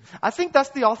 Absolutely. I think that's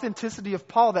the authenticity of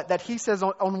Paul, that he says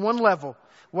on one level,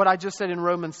 what I just said in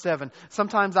Romans 7.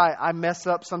 Sometimes I mess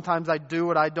up. Sometimes I do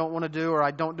what I don't want to do, or I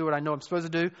don't do what I know I'm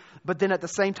supposed to do. But then at the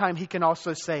same time, he can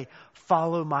also say,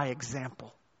 follow my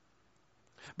example.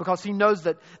 Because he knows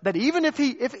that even if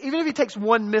he takes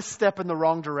one misstep in the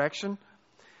wrong direction,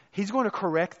 he's going to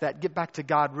correct that, get back to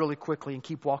God really quickly and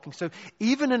keep walking. So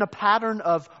even in a pattern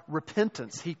of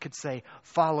repentance, he could say,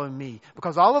 follow me.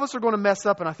 Because all of us are going to mess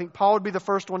up, and I think Paul would be the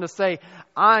first one to say,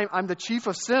 I'm the chief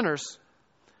of sinners.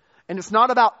 And it's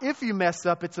not about if you mess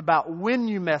up, it's about when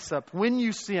you mess up, when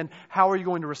you sin, how are you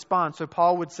going to respond? So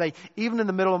Paul would say, even in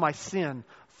the middle of my sin,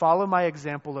 follow my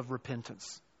example of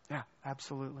repentance. Yeah,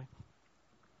 absolutely.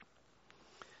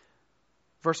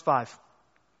 Verse 5.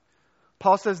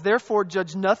 Paul says, therefore,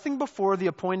 judge nothing before the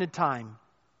appointed time.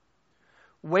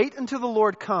 Wait until the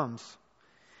Lord comes.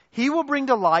 He will bring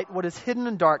to light what is hidden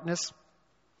in darkness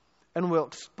and will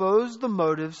expose the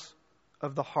motives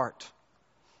of the heart.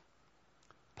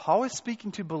 Paul is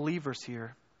speaking to believers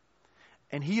here,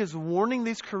 and he is warning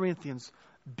these Corinthians,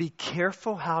 be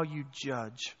careful how you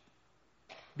judge.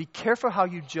 Be careful how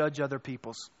you judge other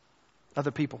people.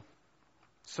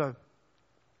 So,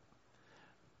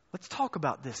 Let's talk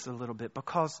about this a little bit,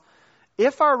 because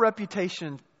if our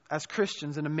reputation as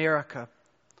Christians in America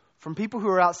from people who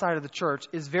are outside of the church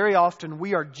is very often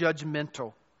we are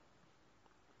judgmental.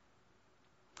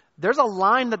 There's a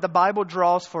line that the Bible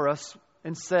draws for us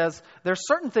and says there's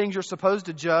certain things you're supposed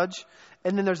to judge,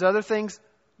 and then there's other things,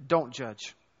 don't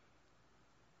judge.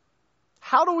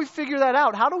 How do we figure that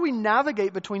out? How do we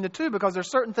navigate between the two? Because there's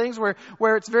certain things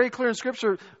where it's very clear in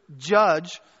Scripture,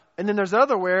 judge, and then there's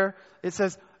other where it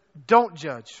says, don't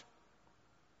judge.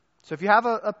 So if you have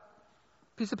a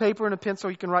piece of paper and a pencil,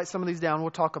 you can write some of these down.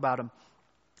 We'll talk about them.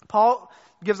 Paul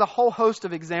gives a whole host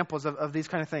of examples of these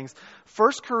kind of things.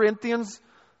 1 Corinthians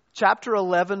chapter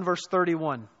 11, verse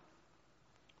 31.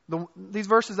 These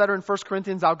verses that are in 1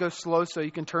 Corinthians, I'll go slow so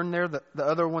you can turn there. The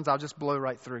other ones, I'll just blow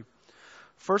right through.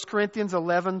 1 Corinthians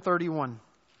 11:31.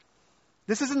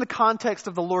 This is in the context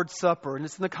of the Lord's Supper, and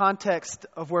it's in the context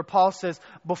of where Paul says,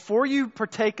 before you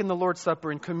partake in the Lord's Supper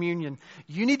and communion,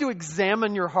 you need to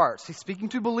examine your hearts. He's speaking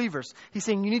to believers. He's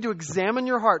saying you need to examine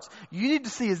your hearts. You need to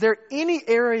see, is there any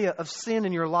area of sin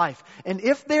in your life? And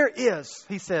if there is,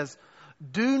 he says,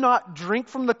 do not drink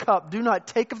from the cup, do not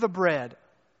take of the bread,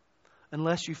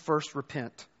 unless you first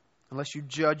repent, unless you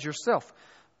judge yourself.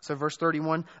 So verse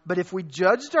 31, but if we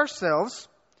judged ourselves,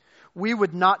 we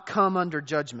would not come under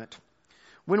judgment.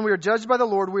 When we are judged by the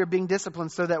Lord, we are being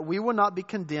disciplined so that we will not be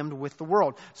condemned with the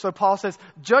world. So Paul says,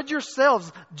 judge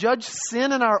yourselves, judge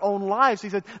sin in our own lives. He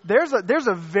said, there's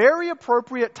a very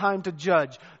appropriate time to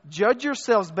judge. Judge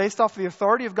yourselves based off the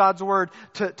authority of God's word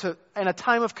and a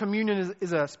time of communion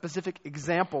is a specific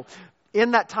example.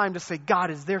 In that time to say,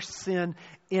 God, is there sin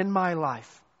in my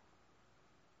life?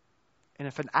 And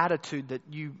if an attitude that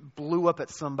you blew up at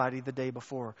somebody the day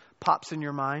before pops in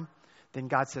your mind, then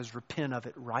God says, repent of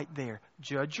it right there.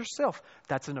 Judge yourself.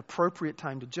 That's an appropriate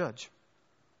time to judge.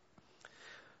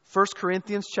 1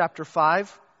 Corinthians chapter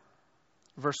 5,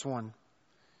 verse 1.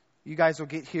 You guys will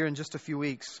get here in just a few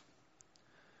weeks.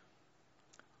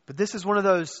 But this is one of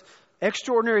those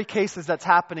extraordinary cases that's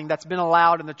happening that's been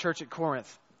allowed in the church at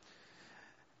Corinth.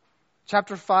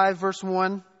 Chapter 5, verse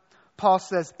 1, Paul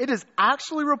says, it is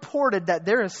actually reported that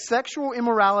there is sexual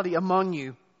immorality among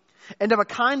you, and of a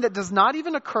kind that does not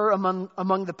even occur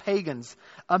among the pagans.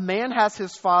 A man has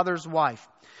his father's wife.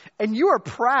 And you are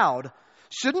proud.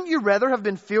 Shouldn't you rather have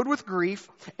been filled with grief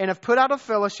and have put out of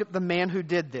fellowship the man who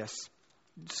did this?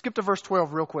 Skip to verse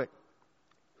 12 real quick.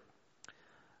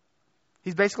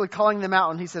 He's basically calling them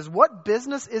out, and he says, what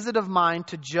business is it of mine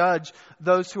to judge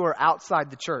those who are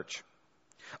outside the church?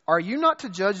 Are you not to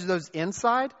judge those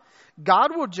inside?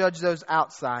 God will judge those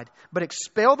outside, but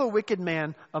expel the wicked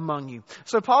man among you.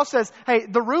 So Paul says, hey,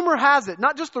 the rumor has it,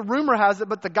 not just the rumor has it,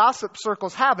 but the gossip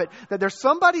circles have it, that there's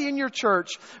somebody in your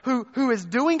church who is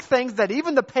doing things that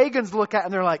even the pagans look at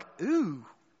and they're like, ooh,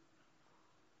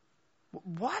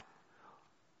 what?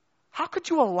 How could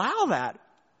you allow that?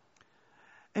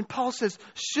 And Paul says,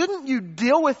 shouldn't you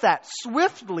deal with that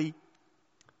swiftly?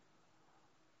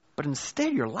 But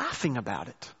instead you're laughing about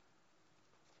it.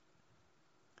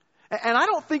 And I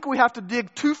don't think we have to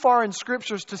dig too far in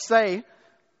scriptures to say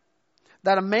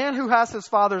that a man who has his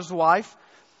father's wife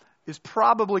is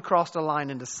probably crossed a line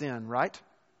into sin, right?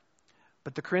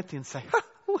 But the Corinthians say,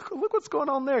 look what's going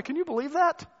on there. Can you believe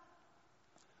that?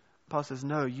 Paul says,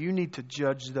 no, you need to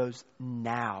judge those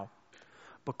now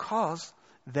because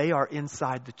they are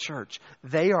inside the church.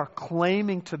 They are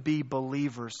claiming to be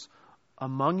believers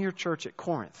among your church at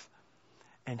Corinth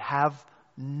and have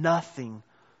nothing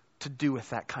to do with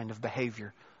that kind of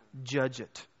behavior. Judge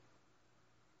it.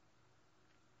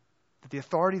 The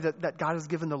authority that God has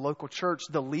given the local church,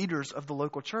 the leaders of the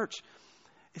local church,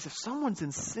 is if someone's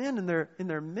in sin in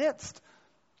their midst,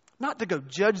 not to go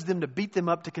judge them, to beat them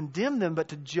up, to condemn them, but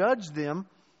to judge them,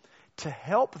 to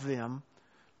help them,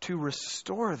 to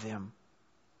restore them.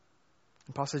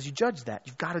 And Paul says, you judge that.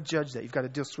 You've got to judge that. You've got to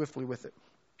deal swiftly with it.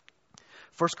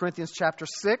 1 Corinthians chapter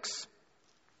 6.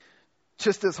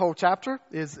 Just this whole chapter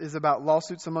is about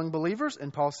lawsuits among believers.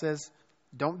 And Paul says,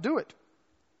 don't do it.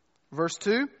 Verse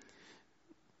 2.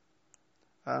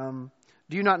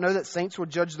 Do you not know that saints will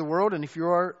judge the world? And if you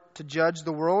are to judge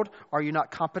the world, are you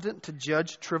not competent to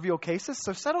judge trivial cases?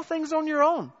 So settle things on your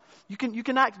own. You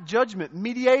can act judgment,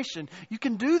 mediation. You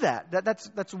can do that.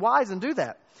 That's wise and do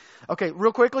that. Okay,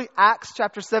 real quickly, Acts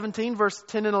chapter 17, verse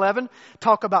 10 and 11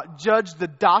 talk about judge the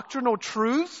doctrinal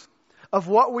truths of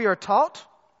what we are taught.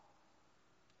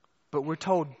 But we're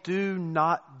told, do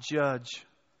not judge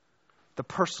the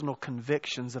personal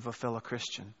convictions of a fellow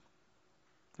Christian.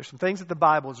 There's some things that the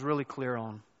Bible is really clear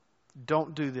on.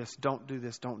 Don't do this, don't do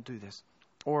this, don't do this.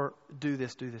 Or do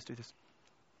this, do this, do this.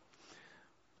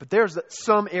 But there's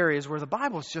some areas where the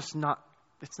Bible is just not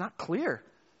It's not clear.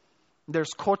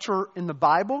 There's culture in the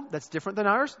Bible that's different than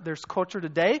ours. There's culture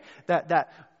today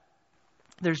that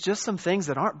there's just some things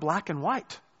that aren't black and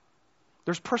white.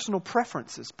 There's personal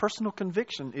preferences, personal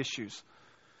conviction issues.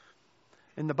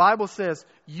 And the Bible says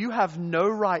you have no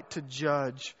right to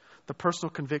judge the personal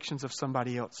convictions of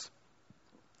somebody else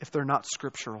if they're not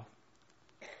scriptural.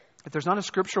 If there's not a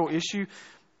scriptural issue,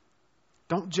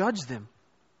 don't judge them.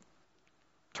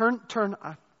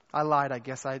 I lied, I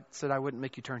guess. I said I wouldn't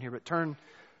make you turn here, but turn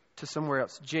to somewhere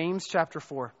else. James chapter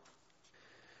 4.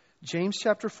 James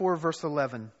chapter 4, verse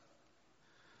 11.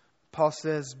 Paul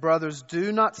says, brothers,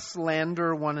 do not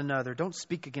slander one another. Don't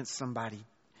speak against somebody.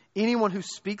 Anyone who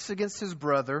speaks against his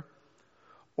brother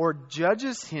or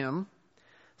judges him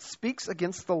speaks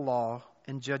against the law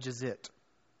and judges it.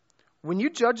 When you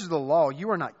judge the law, you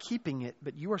are not keeping it,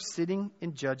 but you are sitting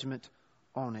in judgment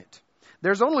on it.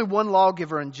 There's only one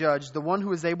lawgiver and judge, the one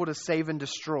who is able to save and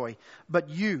destroy. But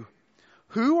you,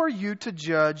 who are you to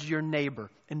judge your neighbor?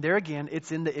 And there again,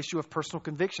 it's in the issue of personal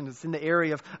conviction. It's in the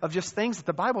area of just things that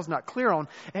the Bible's not clear on.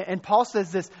 And Paul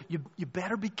says this, you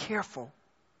better be careful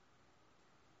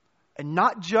and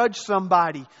not judge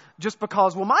somebody just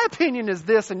because, well, my opinion is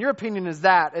this and your opinion is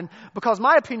that. And because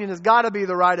my opinion has got to be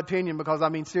the right opinion because, I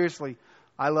mean, seriously,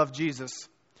 I love Jesus.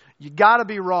 You got to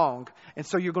be wrong. And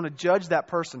so you're going to judge that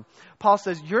person. Paul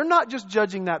says you're not just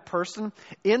judging that person.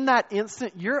 In that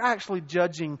instant, you're actually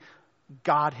judging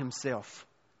God himself,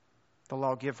 the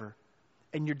lawgiver.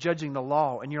 And you're judging the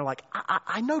law. And you're like,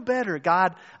 I know better.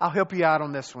 God, I'll help you out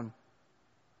on this one.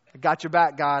 I got your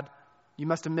back, God. You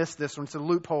must have missed this one. It's a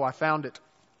loophole. I found it.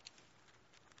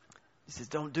 He says,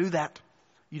 don't do that.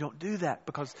 You don't do that.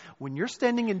 Because when you're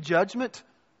standing in judgment,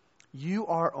 you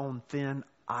are on thin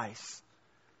ice.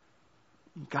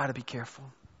 You've got to be careful.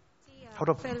 Hold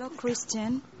up. Fellow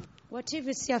Christian. What if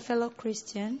you see a fellow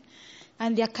Christian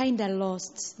and they're kind of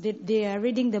lost? They are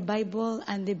reading the Bible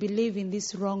and they believe in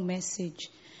this wrong message.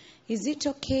 Is it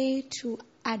okay to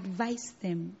advise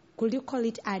them? Could you call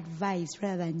it advice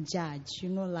rather than judge?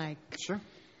 Sure.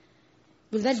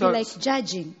 Will that be like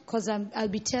judging? Because I'll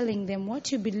be telling them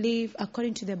what you believe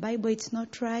according to the Bible, it's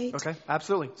not right. Okay,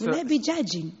 absolutely. Will that be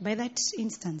judging by that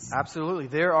instance? Absolutely.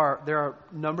 There are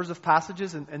numbers of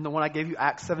passages, and the one I gave you,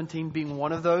 Acts 17 being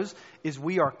one of those, is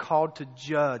we are called to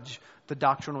judge the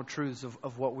doctrinal truths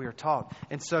of what we are taught.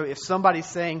 And so if somebody's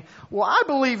saying, well, I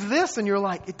believe this, and you're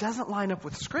like, it doesn't line up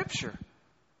with Scripture,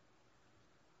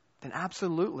 then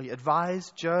absolutely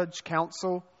advise, judge,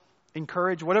 counsel,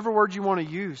 encourage, whatever word you want to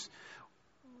use.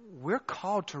 We're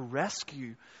called to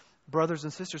rescue brothers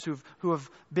and sisters who have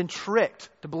been tricked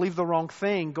to believe the wrong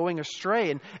thing, going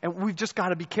astray. And we've just got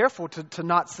to be careful to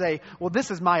not say, well,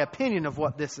 this is my opinion of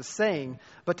what this is saying,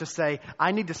 but to say,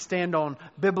 I need to stand on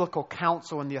biblical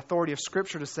counsel and the authority of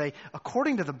Scripture to say,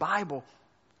 according to the Bible,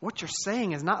 what you're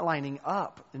saying is not lining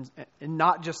up. And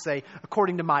not just say,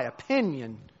 according to my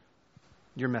opinion,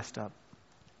 you're messed up.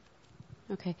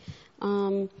 Okay.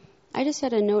 I just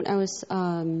had a note. I was...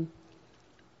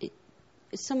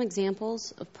 some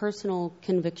examples of personal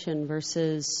conviction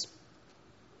versus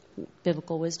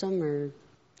biblical wisdom, or?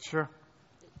 Sure.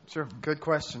 Good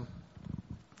question.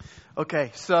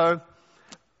 Okay, so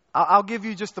I'll give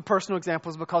you just the personal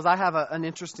examples because I have an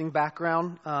interesting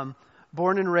background.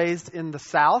 Born and raised in the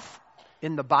South,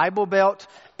 in the Bible Belt,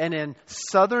 and in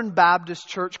Southern Baptist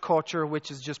church culture,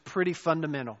 which is just pretty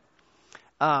fundamental.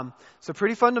 So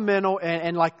pretty fundamental,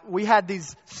 and like we had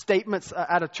these statements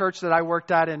at a church that I worked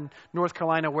at in North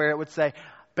Carolina where it would say,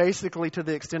 basically to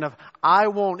the extent of, I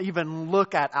won't even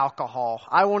look at alcohol.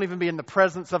 I won't even be in the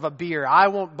presence of a beer. I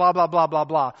won't blah, blah, blah, blah,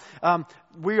 blah.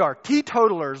 We are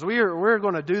teetotalers. We're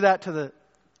going to do that to the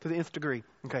nth degree.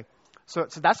 Okay. So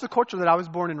that's the culture that I was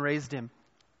born and raised in.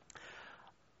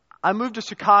 I moved to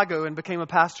Chicago and became a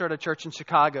pastor at a church in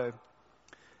Chicago.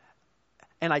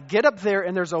 And I get up there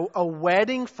and there's a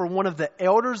wedding for one of the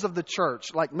elders of the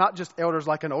church. Like not just elders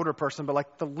like an older person, but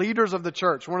like the leaders of the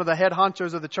church. One of the head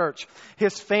honchos of the church.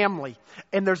 His family.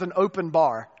 And there's an open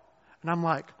bar. And I'm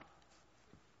like,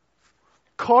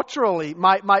 culturally,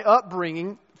 my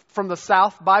upbringing from the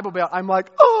South Bible Belt, I'm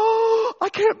like, oh, I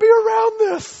can't be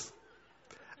around this.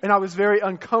 And I was very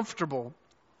uncomfortable.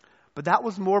 But that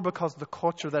was more because of the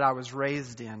culture that I was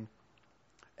raised in.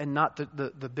 And not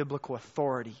the biblical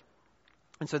authority.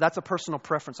 And so that's a personal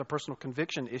preference, a personal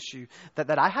conviction issue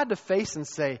that I had to face and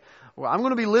say, well, I'm going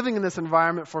to be living in this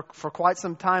environment for quite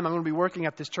some time. I'm going to be working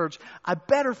at this church. I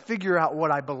better figure out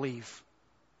what I believe.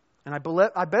 And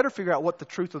I better figure out what the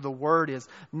truth of the Word is,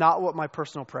 not what my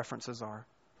personal preferences are.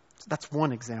 So that's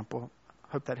one example.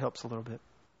 I hope that helps a little bit.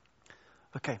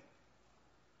 Okay.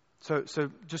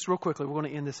 So just real quickly, we're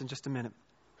going to end this in just a minute.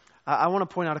 I want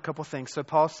to point out a couple things. So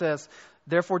Paul says,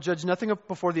 therefore judge nothing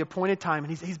before the appointed time.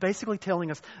 And he's basically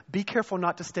telling us, be careful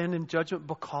not to stand in judgment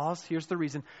because, here's the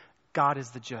reason, God is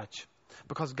the judge.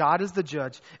 Because God is the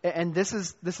judge. And this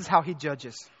is how He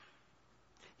judges.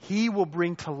 He will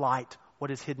bring to light what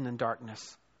is hidden in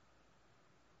darkness.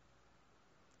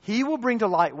 He will bring to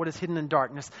light what is hidden in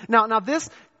darkness. Now this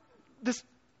is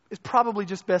probably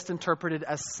just best interpreted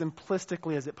as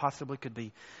simplistically as it possibly could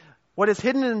be. What is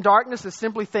hidden in darkness is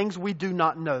simply things we do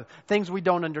not know, things we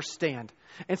don't understand.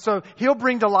 And so He'll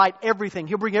bring to light everything.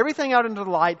 He'll bring everything out into the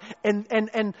light. And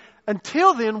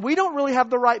until then, we don't really have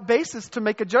the right basis to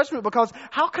make a judgment, because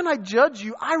how can I judge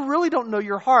you? I really don't know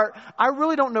your heart. I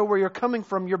really don't know where you're coming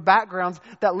from, your backgrounds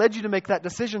that led you to make that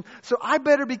decision. So I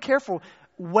better be careful.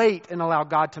 Wait and allow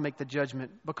God to make the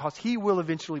judgment, because He will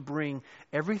eventually bring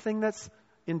everything that's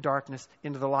in darkness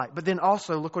into the light. But then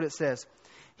also, look what it says.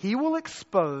 He will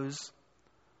expose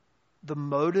the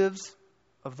motives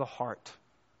of the heart.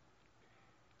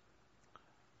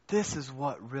 This is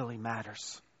what really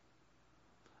matters.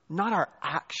 Not our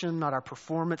action, not our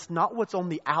performance, not what's on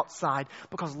the outside.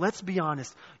 Because let's be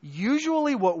honest,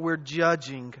 usually what we're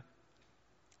judging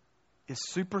is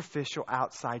superficial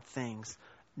outside things,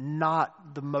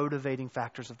 not the motivating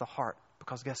factors of the heart.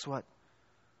 Because guess what?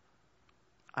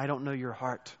 I don't know your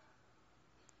heart.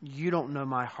 You don't know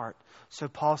my heart. So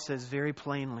Paul says very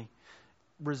plainly,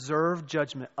 reserve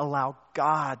judgment. Allow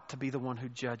God to be the one who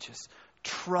judges.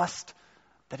 Trust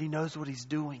that He knows what He's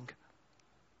doing.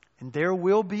 And there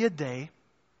will be a day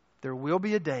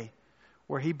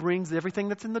where He brings everything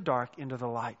that's in the dark into the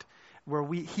light, where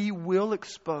He will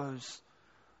expose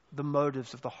the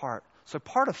motives of the heart. So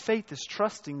part of faith is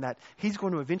trusting that He's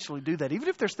going to eventually do that. Even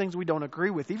if there's things we don't agree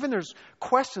with, even there's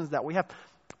questions that we have.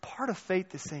 Part of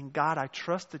faith is saying, God, I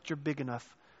trust that You're big enough.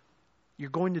 You're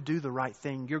going to do the right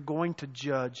thing. You're going to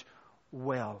judge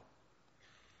well.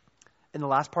 In the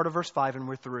last part of verse 5, and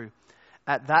we're through.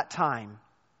 At that time,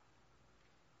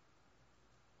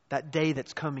 that day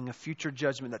that's coming, a future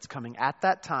judgment that's coming, at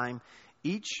that time,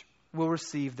 each will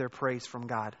receive their praise from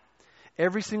God.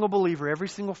 Every single believer, every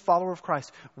single follower of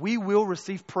Christ, we will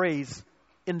receive praise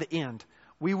in the end.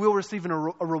 We will receive a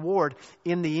reward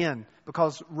in the end,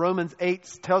 because Romans 8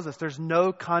 tells us there's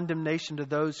no condemnation to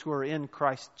those who are in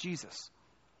Christ Jesus.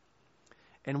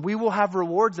 And we will have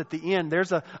rewards at the end.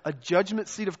 There's a judgment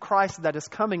seat of Christ that is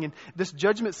coming. And this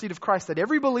judgment seat of Christ that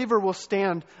every believer will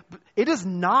stand, it is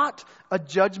not a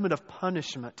judgment of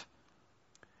punishment.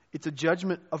 It's a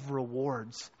judgment of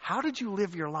rewards. How did you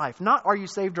live your life? Not are you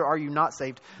saved or are you not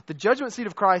saved. The judgment seat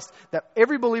of Christ that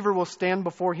every believer will stand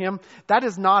before Him, that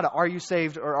is not a, are you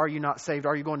saved or are you not saved?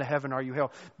 Are you going to heaven? Are you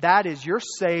hell? That is, you're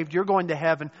saved, you're going to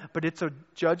heaven, but it's a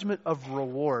judgment of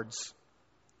rewards.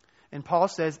 And Paul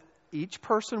says each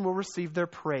person will receive their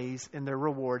praise and their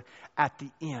reward at the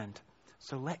end.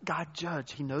 So let God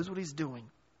judge. He knows what He's doing.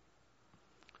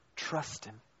 Trust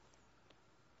Him.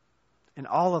 And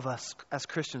all of us as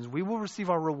Christians, we will receive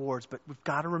our rewards, but we've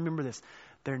got to remember this.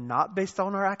 They're not based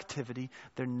on our activity.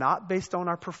 They're not based on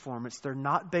our performance. They're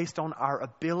not based on our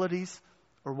abilities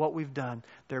or what we've done.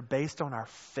 They're based on our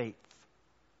faith.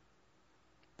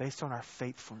 Based on our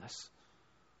faithfulness.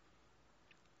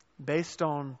 Based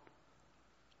on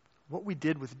what we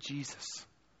did with Jesus.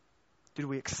 Did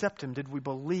we accept Him? Did we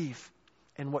believe?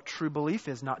 And what true belief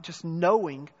is, not just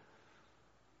knowing,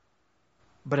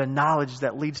 but a knowledge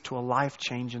that leads to a life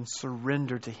change and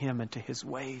surrender to Him and to His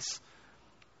ways.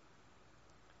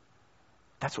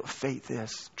 That's what faith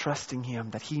is. Trusting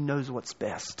Him, that He knows what's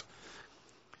best.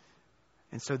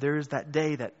 And so there is that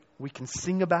day that we can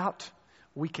sing about,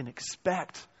 we can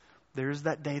expect. There is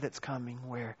that day that's coming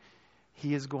where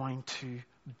He is going to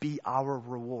be our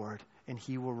reward, and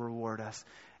He will reward us,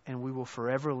 and we will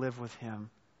forever live with Him.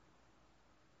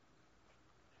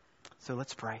 So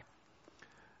let's pray.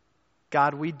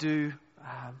 God, we do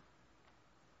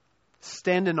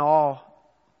stand in awe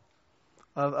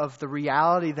of the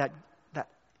reality that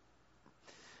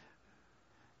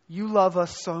You love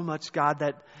us so much, God,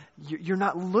 that You're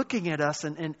not looking at us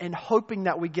and hoping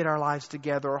that we get our lives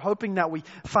together, or hoping that we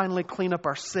finally clean up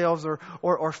ourselves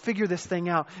or figure this thing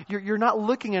out. You're not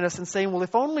looking at us and saying, well,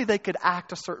 if only they could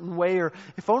act a certain way, or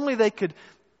if only they could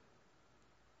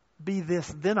be this,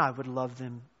 then I would love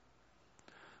them.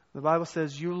 The Bible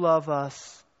says You love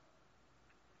us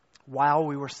while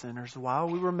we were sinners, while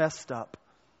we were messed up.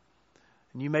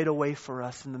 And You made a way for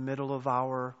us in the middle of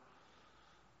our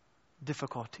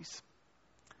difficulties.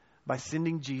 by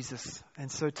sending Jesus.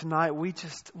 And so tonight we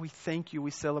thank you,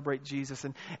 we celebrate Jesus,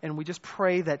 and we just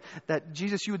pray that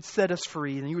Jesus, you would set us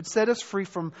free, and you would set us free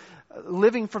from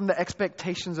living from the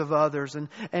expectations of others, and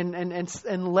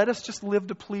let us just live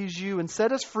to please you, and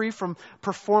set us free from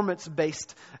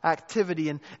performance-based activity,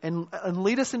 and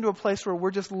lead us into a place where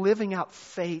we're just living out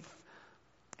faith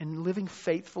and living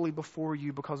faithfully before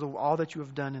you because of all that you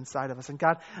have done inside of us. And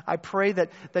God, I pray that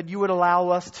you would allow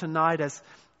us tonight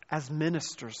as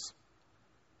ministers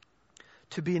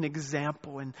to be an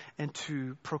example and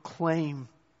to proclaim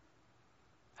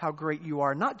how great you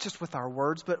are, not just with our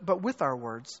words, but with our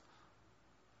words,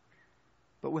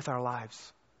 but with our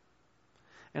lives.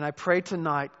 And I pray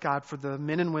tonight, God, for the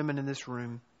men and women in this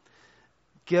room,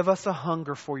 give us a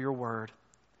hunger for your word,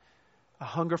 a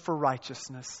hunger for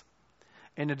righteousness,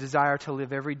 and a desire to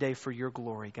live every day for your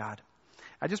glory, God.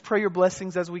 I just pray your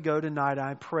blessings as we go tonight.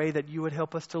 I pray that you would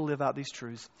help us to live out these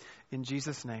truths. In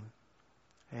Jesus' name,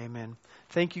 amen.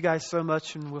 Thank you guys so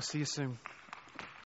much, and we'll see you soon.